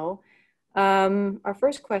now. Our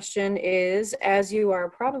first question is, as you are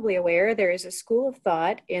probably aware, there is a school of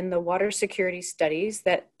thought in the water security studies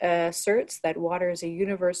that asserts that water is a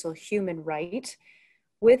universal human right.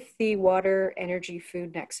 With the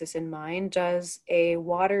water-energy-food nexus in mind, does a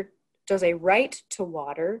right to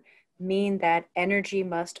water mean that energy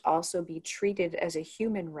must also be treated as a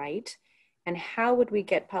human right? And how would we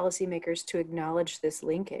get policymakers to acknowledge this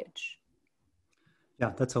linkage?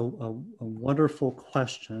 Yeah, that's a wonderful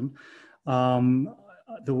question. The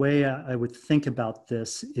way I would think about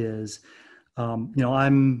this is, from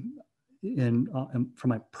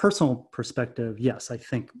my personal perspective, yes, I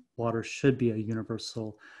think water should be a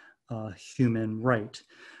universal human right.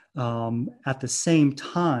 At the same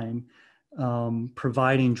time,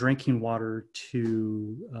 providing drinking water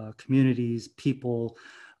to communities, people,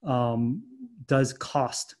 does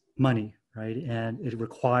cost money, right? And it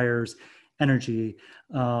requires energy.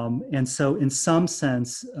 And so in some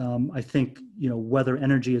sense, I think, whether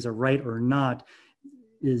energy is a right or not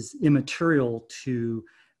is immaterial to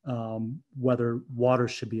whether water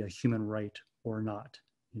should be a human right or not.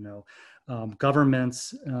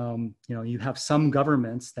 Governments, you have some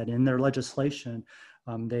governments that in their legislation,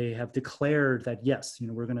 they have declared that, yes,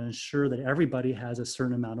 we're going to ensure that everybody has a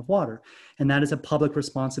certain amount of water. And that is a public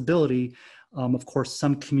responsibility. Of course,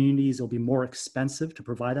 some communities will be more expensive to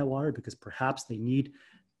provide that water because perhaps they need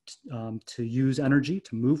to use energy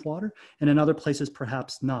to move water, and in other places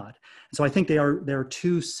perhaps not. So I think there are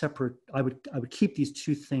two separate. I would keep these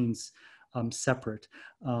two things separate.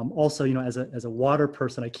 Also, as a water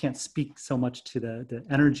person, I can't speak so much to the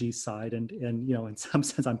energy side, and in some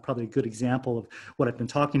sense, I'm probably a good example of what I've been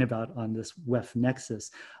talking about on this WEF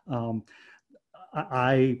nexus.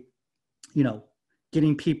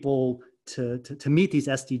 Getting people to meet these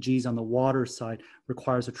SDGs on the water side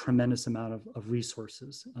requires a tremendous amount of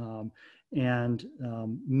resources, and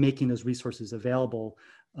making those resources available,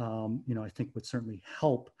 I think would certainly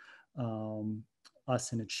help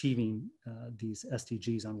us in achieving these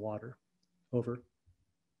SDGs on water. Over.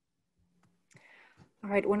 All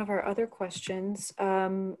right, one of our other questions,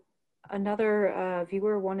 another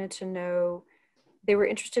viewer wanted to know, they were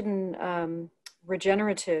interested in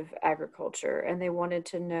regenerative agriculture, and they wanted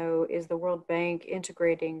to know, is the World Bank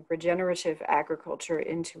integrating regenerative agriculture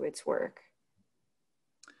into its work?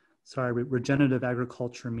 Sorry, regenerative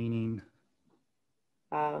agriculture meaning?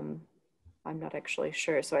 I'm not actually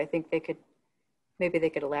sure, so I think maybe they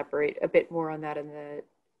could elaborate a bit more on that in the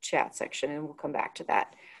chat section, and we'll come back to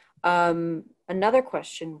that. Another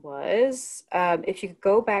question was, if you could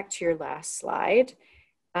go back to your last slide,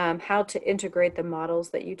 how to integrate the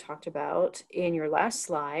models that you talked about in your last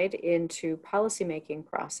slide into policymaking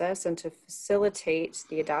process and to facilitate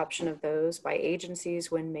the adoption of those by agencies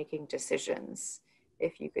when making decisions.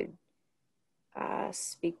 If you could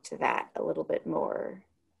speak to that a little bit more.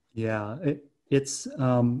 Yeah, It's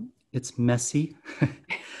messy.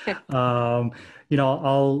 um,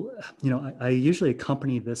 I usually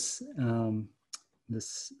accompany this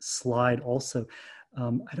slide also.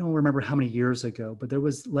 I don't remember how many years ago, but there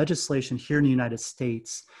was legislation here in the United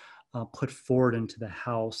States put forward into the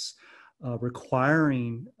House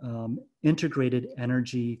requiring integrated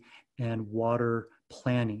energy and water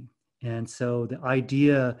planning. And so the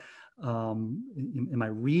idea in my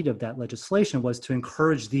read of that legislation was to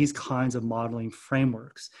encourage these kinds of modeling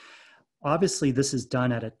frameworks. Obviously, this is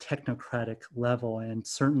done at a technocratic level, and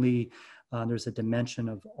certainly there's a dimension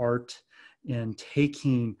of art in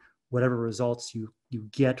taking whatever results you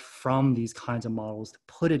get from these kinds of models to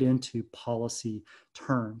put it into policy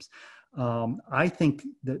terms. I think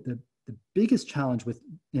that the biggest challenge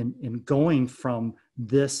in going from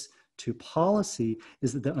this to policy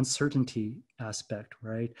is the uncertainty aspect,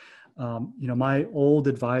 right? My old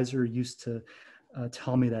advisor used to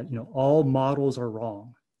tell me that all models are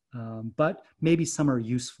wrong, but maybe some are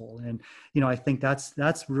useful, and I think that's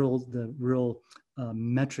the real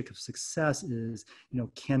metric of success is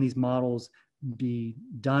can these models be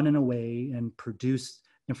done in a way and produce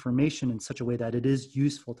information in such a way that it is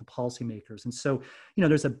useful to policymakers. And so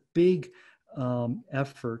there's a big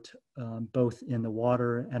effort both in the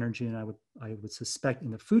water, energy, and I would suspect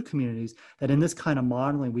in the food communities that in this kind of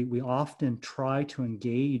modeling, we often try to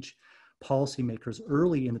engage policymakers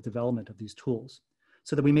early in the development of these tools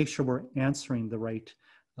so that we make sure we're answering the right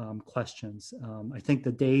questions. I think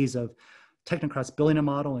the days of technocrats building a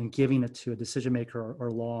model and giving it to a decision maker are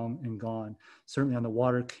long and gone. Certainly on the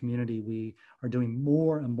water community, we are doing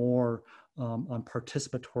more and more on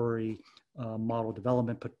participatory model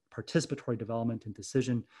development, but participatory development and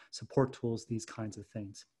decision support tools, these kinds of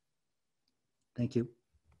things. Thank you.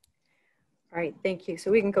 All right, thank you. So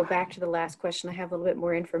we can go back to the last question. I have a little bit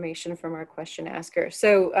more information from our question asker.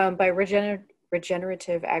 So by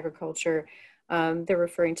regenerative agriculture, they're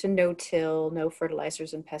referring to no-till, no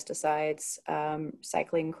fertilizers and pesticides,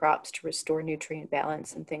 cycling crops to restore nutrient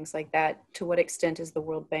balance and things like that. To what extent is the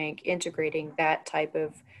World Bank integrating that type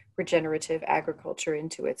of regenerative agriculture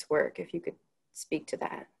into its work? If you could speak to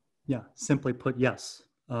that. Yeah, simply put, yes,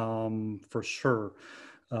 for sure.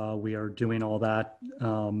 We are doing all that.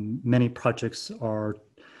 Many projects are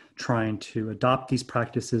trying to adopt these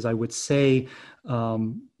practices. I would say,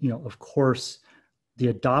 of course, the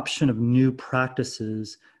adoption of new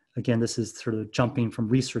practices, again, this is sort of jumping from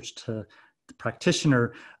research to the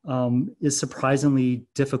practitioner, is surprisingly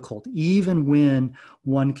difficult, even when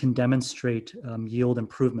one can demonstrate yield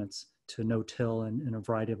improvements to no-till and a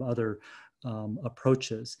variety of other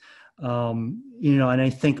approaches. And I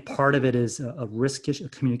think part of it is a risk issue, a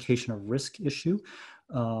communication of risk issue.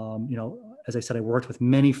 As I said, I worked with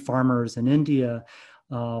many farmers in India,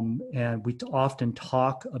 and we often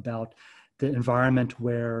talk about the environment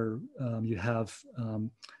where you have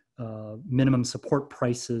minimum support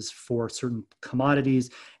prices for certain commodities.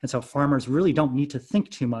 And so farmers really don't need to think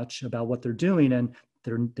too much about what they're doing, and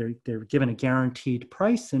they're given a guaranteed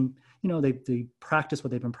price, and they practice what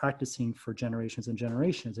they've been practicing for generations and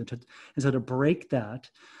generations. And so to break that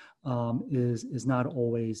is not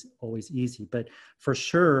always easy. But for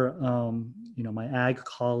sure, my ag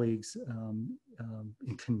colleagues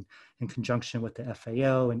in conjunction with the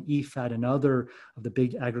FAO and EFAT and other of the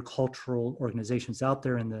big agricultural organizations out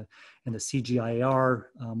there in the CGIAR,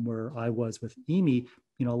 where I was with EME,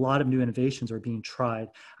 a lot of new innovations are being tried.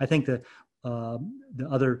 I think the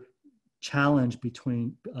other challenge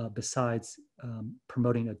besides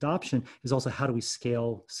promoting adoption is also how do we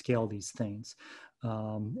scale these things.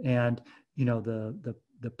 And the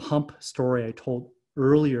pump story I told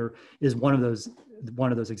earlier is one of those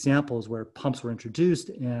examples where pumps were introduced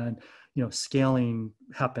and scaling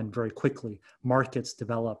happened very quickly. Markets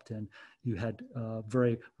developed, and you had a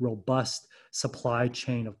very robust supply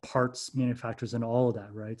chain of parts manufacturers and all of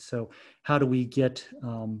that, right? So how do we get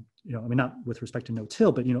not with respect to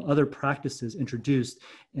no-till, but other practices introduced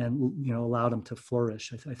and allow them to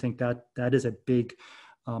flourish? I think that is a big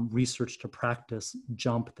research to practice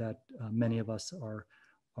jump that many of us are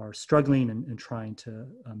struggling and trying to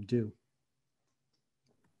do.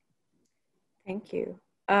 Thank you.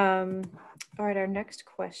 All right, our next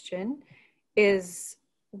question is,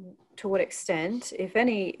 to what extent, if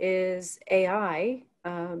any, is AI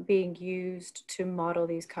being used to model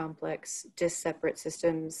these complex, disparate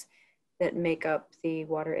systems that make up the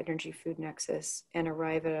water-energy-food nexus and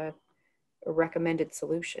arrive at a recommended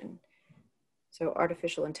solution? So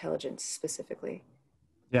artificial intelligence specifically.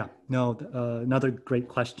 Yeah, no, another great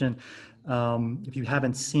question. If you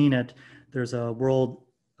haven't seen it, there's a World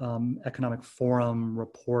Economic Forum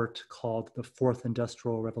report called The Fourth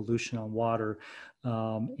Industrial Revolution on Water.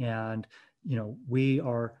 And, we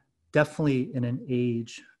are definitely in an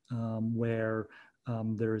age where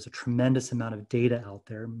there is a tremendous amount of data out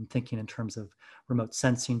there. I'm thinking in terms of remote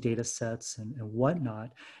sensing data sets and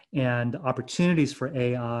whatnot. And opportunities for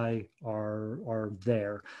AI are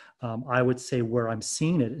there. I would say where I'm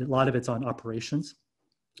seeing it, a lot of it's on operations.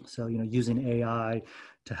 So, using AI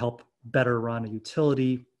to help better run a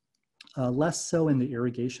utility, less so in the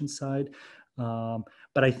irrigation side.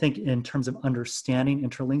 But I think in terms of understanding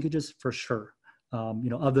interlinkages, for sure.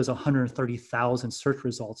 Of those 130,000 search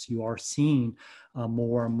results, you are seeing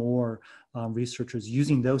more and more researchers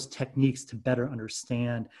using those techniques to better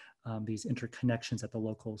understand these interconnections at the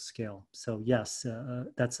local scale. So yes,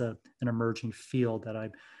 that's an emerging field that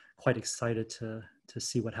I'm quite excited to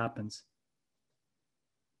see what happens.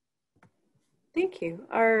 Thank you.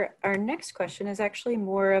 Our next question is actually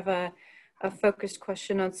more of a focused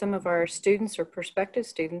question on some of our students or prospective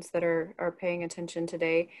students that are paying attention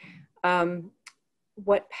today.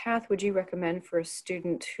 What path would you recommend for a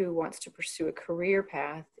student who wants to pursue a career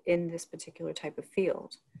path in this particular type of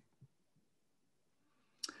field?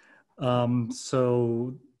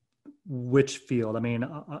 So which field? I mean,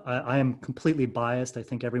 I am completely biased. I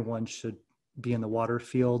think everyone should be in the water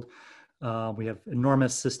field. We have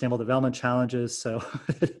enormous sustainable development challenges, so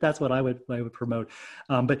that's what I would promote.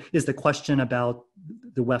 But is the question about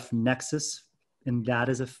the WEF Nexus, and that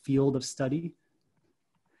is a field of study?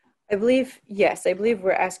 I believe, yes, I believe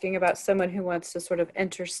we're asking about someone who wants to sort of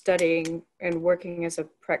enter studying and working as a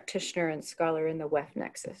practitioner and scholar in the WEF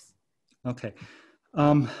Nexus. Okay.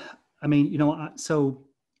 I mean, so,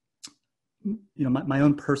 my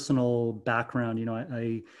own personal background,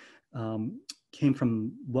 I came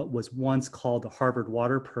from what was once called the Harvard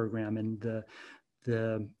Water Program, and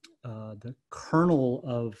the kernel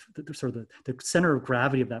of the center of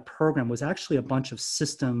gravity of that program was actually a bunch of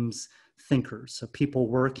systems thinkers. So people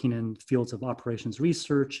working in fields of operations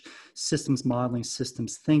research, systems modeling,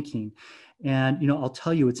 systems thinking. And, I'll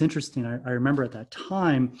tell you, it's interesting. I remember at that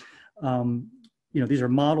time, these are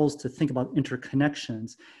models to think about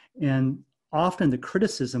interconnections. And often the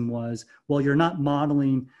criticism was, well, you're not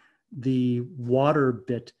modeling the water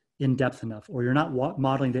bit in depth enough, or you're not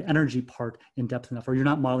modeling the energy part in depth enough, or you're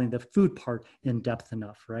not modeling the food part in depth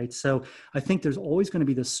enough, right? So I think there's always going to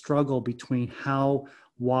be this struggle between how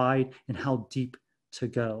wide and how deep to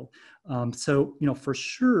go. So, for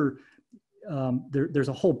sure, there's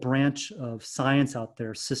a whole branch of science out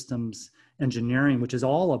there, systems engineering, which is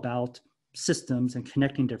all about systems and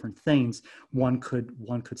connecting different things one could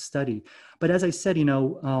study. But as I said,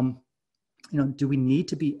 do we need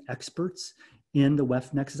to be experts in the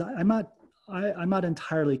WEF Nexus? I'm not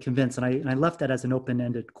entirely convinced, and I left that as an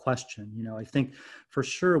open-ended question. I think for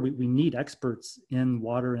sure we need experts in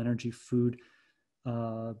water, energy, food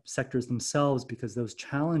sectors themselves, because those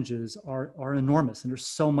challenges are enormous and there's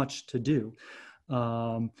so much to do.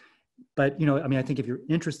 But I think if you're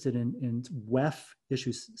interested in WEF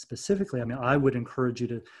issues specifically, I would encourage you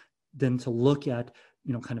to look at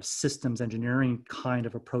kind of systems engineering kind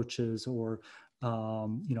of approaches, or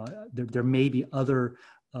there may be other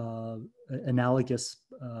analogous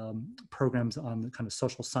programs on the kind of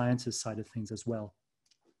social sciences side of things as well.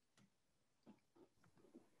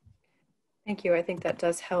 Thank you. I think that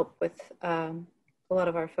does help with a lot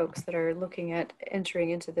of our folks that are looking at entering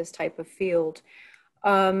into this type of field.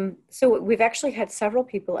 So we've actually had several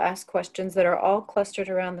people ask questions that are all clustered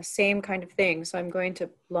around the same kind of thing. So I'm going to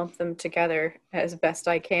lump them together as best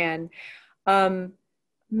I can.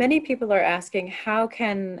 Many people are asking, how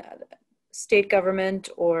can state government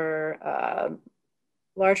or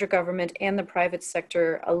larger government and the private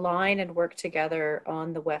sector align and work together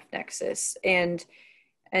on the WEF Nexus? And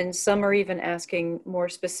some are even asking more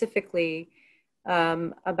specifically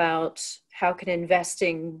about how can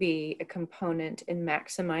investing be a component in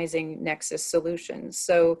maximizing Nexus solutions.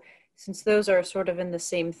 So since those are sort of in the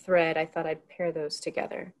same thread, I thought I'd pair those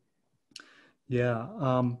together. Yeah,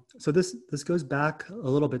 so this goes back a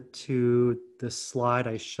little bit to the slide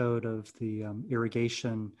I showed of the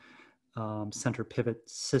irrigation center pivot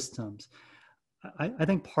systems. I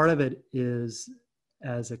think part of it is,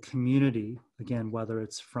 as a community, again, whether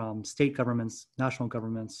it's from state governments, national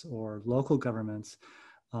governments, or local governments,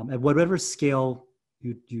 at whatever scale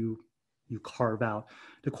you carve out,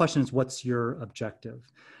 the question is, what's your objective?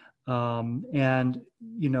 And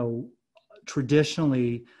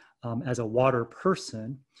traditionally, as a water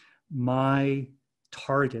person, my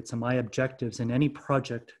targets and my objectives in any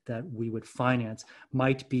project that we would finance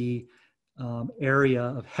might be area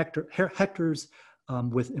of hectares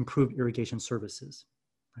with improved irrigation services.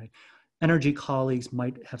 right? Energy colleagues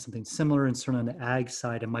might have something similar, and certainly on the ag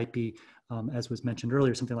side, it might be, as was mentioned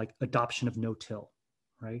earlier, something like adoption of no-till,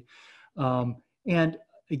 right? And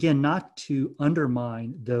again, not to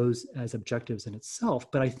undermine those as objectives in itself,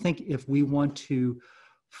 but I think if we want to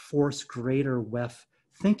force greater WEF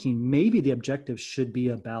thinking, maybe the objective should be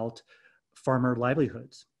about farmer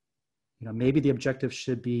livelihoods. Maybe the objective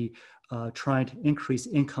should be trying to increase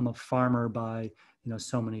income of farmer by,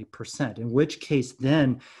 so many percent, in which case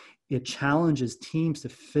then it challenges teams to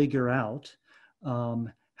figure out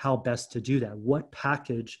how best to do that. What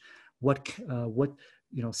package, what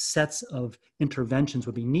sets of interventions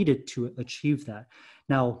would be needed to achieve that.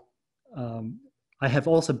 Now, I have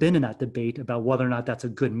also been in that debate about whether or not that's a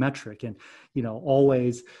good metric. And,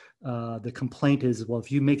 always the complaint is, well,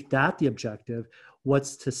 if you make that the objective,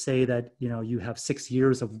 what's to say that, you have 6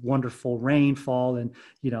 years of wonderful rainfall and,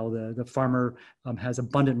 the farmer has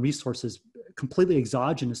abundant resources completely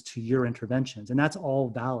exogenous to your interventions. And that's all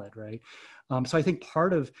valid, right? So I think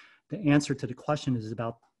part of the answer to the question is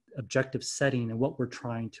about objective setting and what we're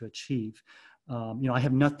trying to achieve. I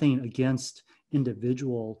have nothing against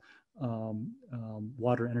individual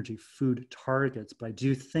water, energy, food targets, but I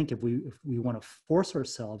do think if we want to force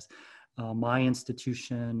ourselves, my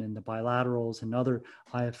institution and the bilaterals and other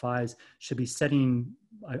IFIs should be setting,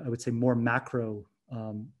 I would say, more macro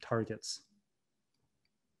targets.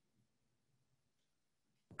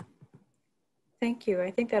 Thank you. I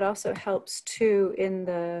think that also helps too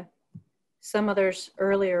some others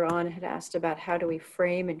earlier on had asked about how do we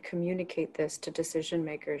frame and communicate this to decision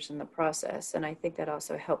makers in the process. And I think that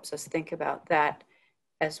also helps us think about that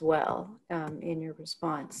as well in your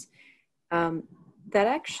response. That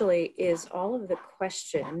actually is all of the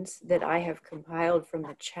questions that I have compiled from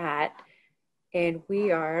the chat. And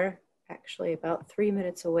we are actually about 3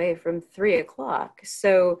 minutes away from 3 o'clock.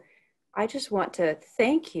 So I just want to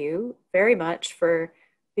thank you very much for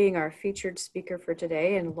being our featured speaker for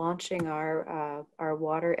today and launching our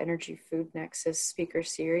Water-Energy-Food Nexus speaker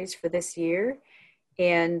series for this year.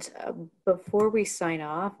 And before we sign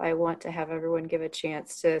off, I want to have everyone give a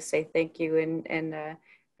chance to say thank you and a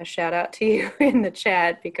shout out to you in the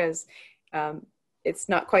chat, because it's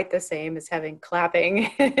not quite the same as having clapping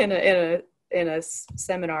in a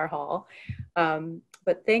seminar hall.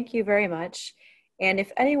 But thank you very much. And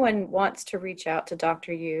if anyone wants to reach out to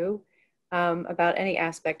Dr. Yu about any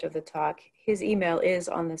aspect of the talk, his email is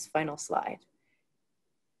on this final slide.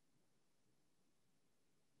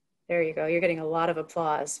 There you go. You're getting a lot of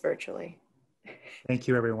applause virtually. Thank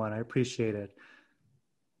you, everyone. I appreciate it.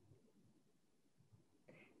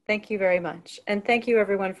 Thank you very much. And thank you,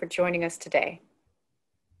 everyone, for joining us today.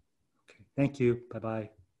 Okay. Thank you.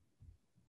 Bye-bye.